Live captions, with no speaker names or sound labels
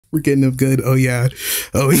We're getting them good. Oh yeah.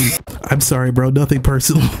 Oh yeah. I'm sorry, bro. Nothing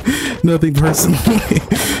personal. Nothing personal.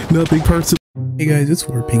 Nothing personal. Hey guys, it's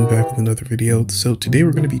Warping back with another video. So today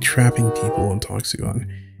we're going to be trapping people on Toxigon.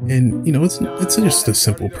 And you know, it's just a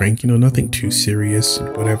simple prank, you know, nothing too serious,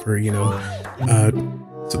 whatever, you know.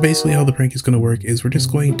 So basically how the prank is going to work is we're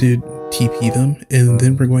just going to TP them, and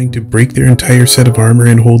then we're going to break their entire set of armor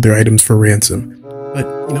and hold their items for ransom. But,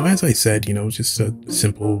 you know, as I said, you know, just a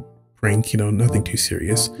simple prank, you know, nothing too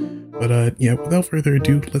serious. But yeah, without further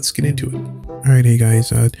ado, let's get into it. Alright, hey guys,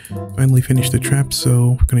 finally finished the trap,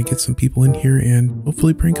 so we're gonna get some people in here and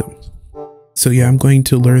hopefully prank them. So yeah, I'm going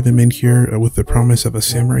to lure them in here with the promise of a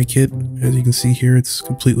samurai kit. As you can see here, it's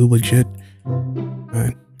completely legit.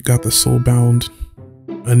 Got the soulbound,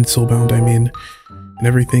 unsoulbound, I mean, and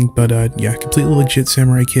everything. But yeah, completely legit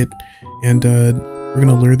samurai kit. And we're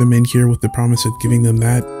gonna lure them in here with the promise of giving them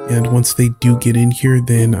that. And once they do get in here,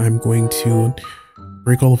 then I'm going to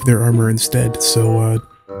break all of their armor instead. So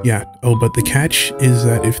yeah. Oh, but the catch is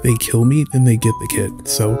that if they kill me, then they get the kit.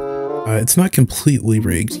 So it's not completely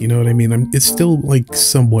rigged, you know what I mean? It's still like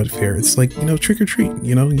somewhat fair. It's like, you know, trick or treat,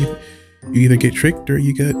 you know, you either get tricked or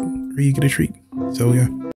you get a treat. So yeah.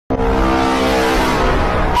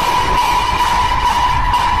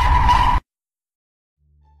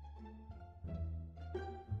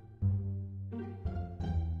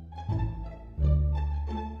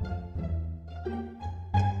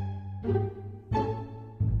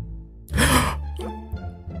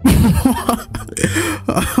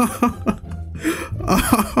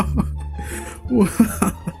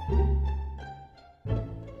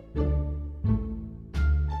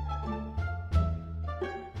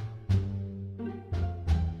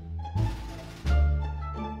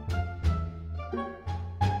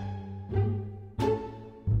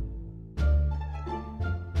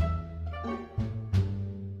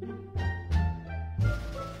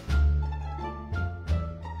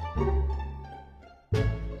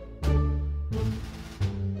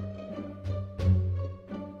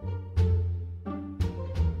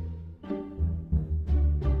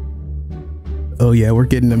 Oh yeah, we're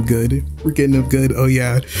getting them good. We're getting them good. Oh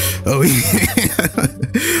yeah. Oh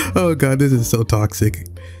yeah. Oh god, this is so toxic.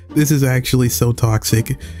 This is actually so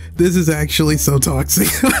toxic. This is actually so toxic.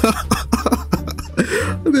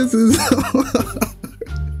 This is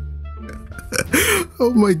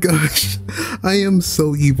oh my gosh. I am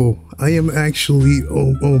so evil. I am actually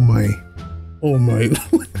oh my.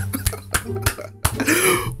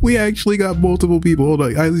 We actually got multiple people. Hold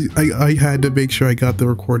on, I had to make sure I got the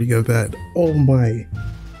recording of that. Oh my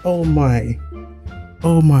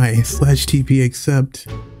slash TP except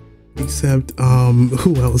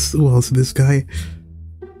who else? This guy.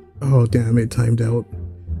 Oh damn, it timed out.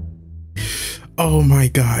 Oh my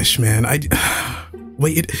gosh, man.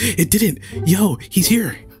 Wait, it didn't. Yo, he's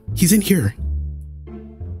here. He's in here.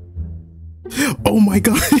 Oh my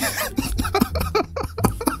god.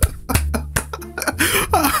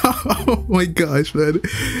 Oh my gosh, man.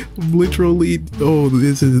 Literally, oh,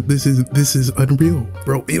 this is unreal,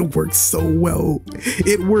 bro. It works so well.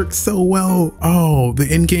 It works so well. Oh,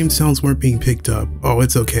 the in-game sounds weren't being picked up. Oh,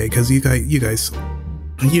 it's okay, because you guys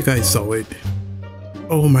saw it.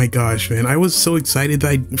 Oh my gosh, man. I was so excited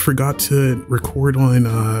that I forgot to record on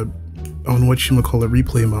whatchamacallit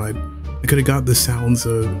replay mod. I could have got the sounds.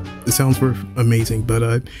 The sounds were amazing,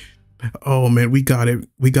 but oh man, we got it.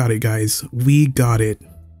 We got it, guys. We got it.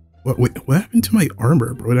 What happened to my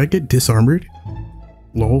armor, bro? Did I get disarmored?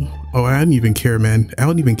 Lol. Oh, I didn't even care, man. I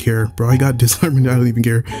don't even care, bro. I got disarmored. I don't even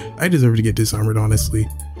care. I deserve to get disarmored, honestly.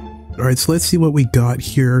 Alright, so let's see what we got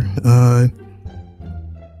here.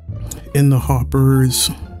 In the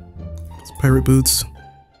hoppers. Pirate boots.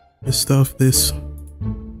 This stuff, this.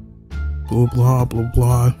 Blah, blah, blah,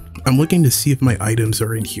 blah. I'm looking to see if my items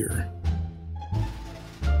are in here.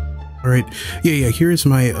 Alright, yeah, here's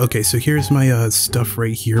my, okay, so here's my stuff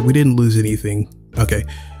right here. We didn't lose anything. Okay,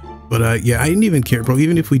 but yeah, I didn't even care, bro.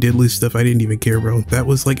 Even if we did lose stuff, I didn't even care, bro. That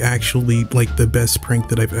was like actually like the best prank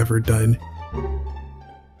that I've ever done.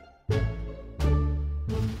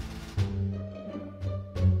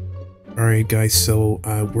 Alright guys, so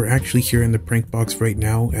we're actually here in the prank box right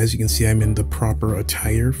now. As you can see, I'm in the proper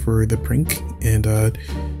attire for the prank, and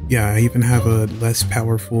yeah, I even have a less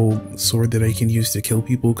powerful sword that I can use to kill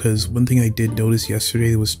people, because one thing I did notice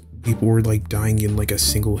yesterday was people were like dying in like a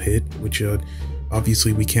single hit, which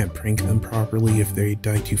obviously we can't prank them properly if they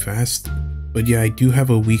die too fast. But yeah, I do have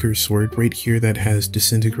a weaker sword right here that has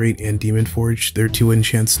Disintegrate and Demon Forge. They're two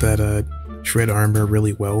enchants that shred armor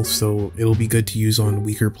really well, so it'll be good to use on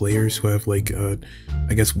weaker players who have like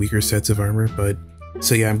I guess weaker sets of armor. But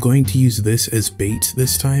So yeah, I'm going to use this as bait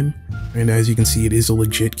this time, and as you can see, it is a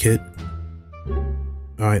legit kit.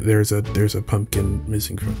 Alright, there's a pumpkin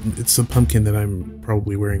missing from, it's a pumpkin that I'm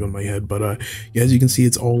probably wearing on my head, but yeah, as you can see,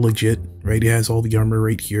 it's all legit, right? It has all the armor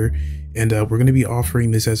right here, and we're going to be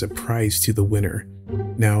offering this as a prize to the winner.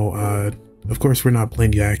 Now, of course, we're not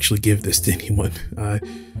planning to actually give this to anyone,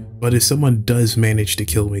 but if someone does manage to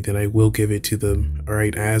kill me, then I will give it to them,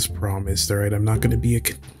 alright, as promised, alright? I'm not going to be a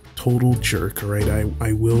total jerk, alright?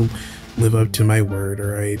 I will live up to my word,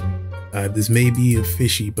 alright? This may be a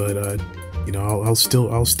fishy, but you know, I'll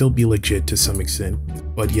still be legit to some extent.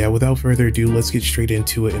 But yeah, without further ado, let's get straight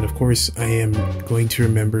into it. And of course, I am going to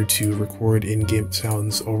remember to record in-game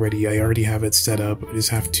sounds already. I already have it set up. I just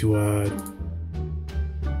have to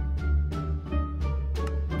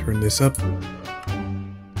turn this up.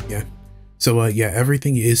 Yeah. So yeah,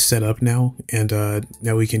 everything is set up now, and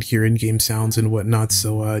now we can hear in-game sounds and whatnot.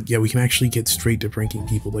 So yeah, we can actually get straight to pranking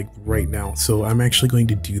people like right now. So I'm actually going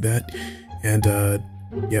to do that, and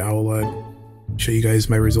yeah, I'll show you guys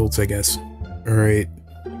my results, I guess. Alright,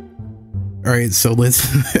 so let's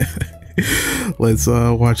let's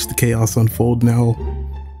watch the chaos unfold now.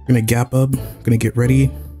 I'm gonna gap up, gonna get ready.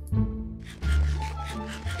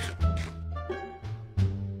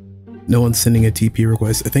 No one's sending a TP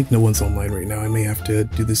request. I think no one's online right now. I may have to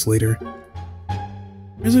do this later.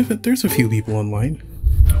 There's a few people online.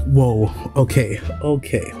 Whoa, okay,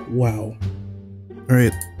 wow.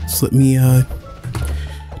 Alright, so let me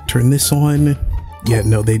turn this on. Yeah,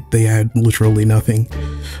 no, they had literally nothing.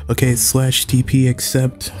 Okay, slash TP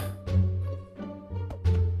accept.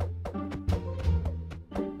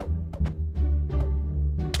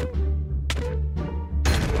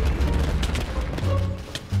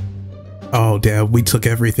 Oh damn, we took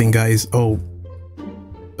everything, guys. Oh,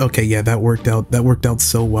 okay, yeah, that worked out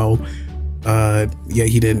so well. Yeah,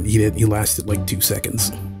 he lasted like 2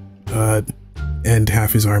 seconds. And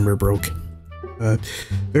half his armor broke.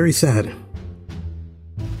 Very sad.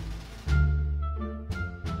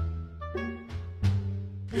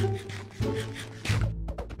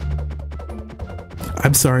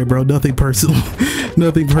 I'm sorry, bro. Nothing personal.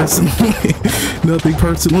 Nothing personal. Nothing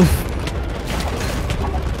personal.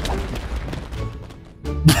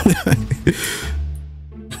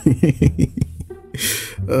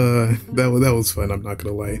 That was fun. I'm not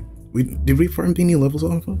gonna lie. Did we farm any levels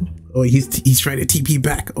off him? Oh, he's trying to TP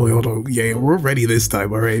back. Oh, hold on. Yeah, we're ready this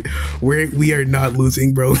time. All right, we are not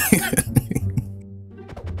losing, bro.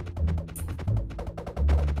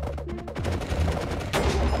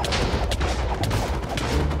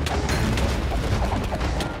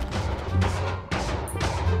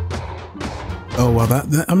 Oh well,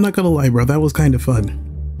 that I'm not gonna lie, bro. That was kind of fun.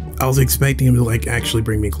 I was expecting him to like actually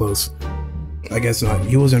bring me close. I guess not.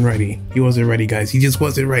 He wasn't ready. He wasn't ready, guys. He just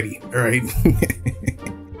wasn't ready. All right.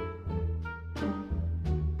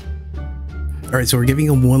 All right. So we're giving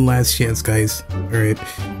him one last chance, guys. All right.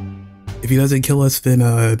 If he doesn't kill us,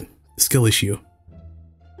 then skill issue.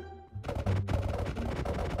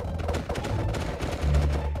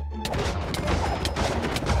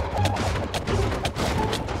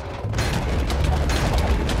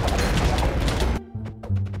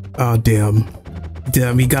 Oh damn.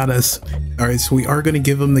 Damn, he got us. Alright, so we are gonna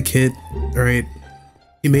give him the kit. Alright.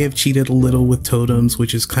 He may have cheated a little with totems,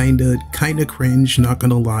 which is kinda cringe, not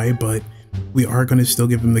gonna lie, but we are gonna still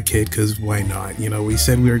give him the kit, because why not? You know, we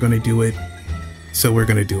said we were gonna do it, so we're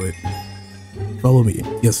gonna do it. Follow me.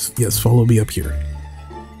 Yes, follow me up here.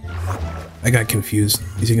 I got confused.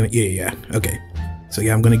 Is he gonna? Yeah. Okay. So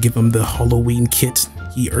yeah, I'm gonna give him the Halloween kit.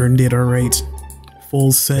 He earned it, alright.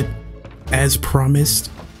 Full set, as promised.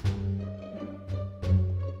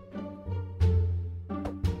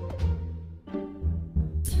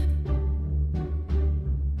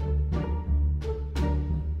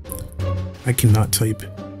 I cannot type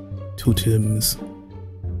totems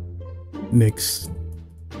next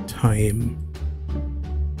time.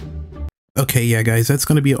 Okay, yeah, guys, that's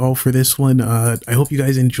gonna be all for this one. I hope you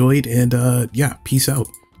guys enjoyed, and yeah, peace out.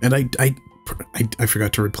 And I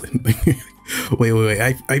forgot to replay. wait.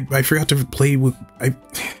 I forgot to play with.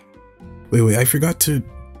 Wait.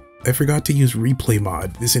 I forgot to use replay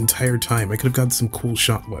mod this entire time. I could have gotten some cool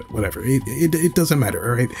shot. Whatever. It doesn't matter.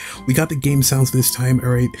 All right. We got the game sounds this time.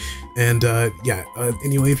 All right. And yeah.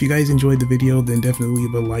 Anyway, if you guys enjoyed the video, then definitely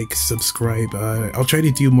leave a like, subscribe. I'll try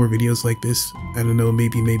to do more videos like this. I don't know.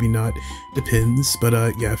 Maybe not. Depends. But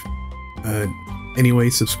yeah.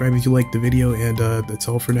 Anyway, subscribe if you liked the video, and that's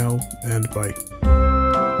all for now. And bye.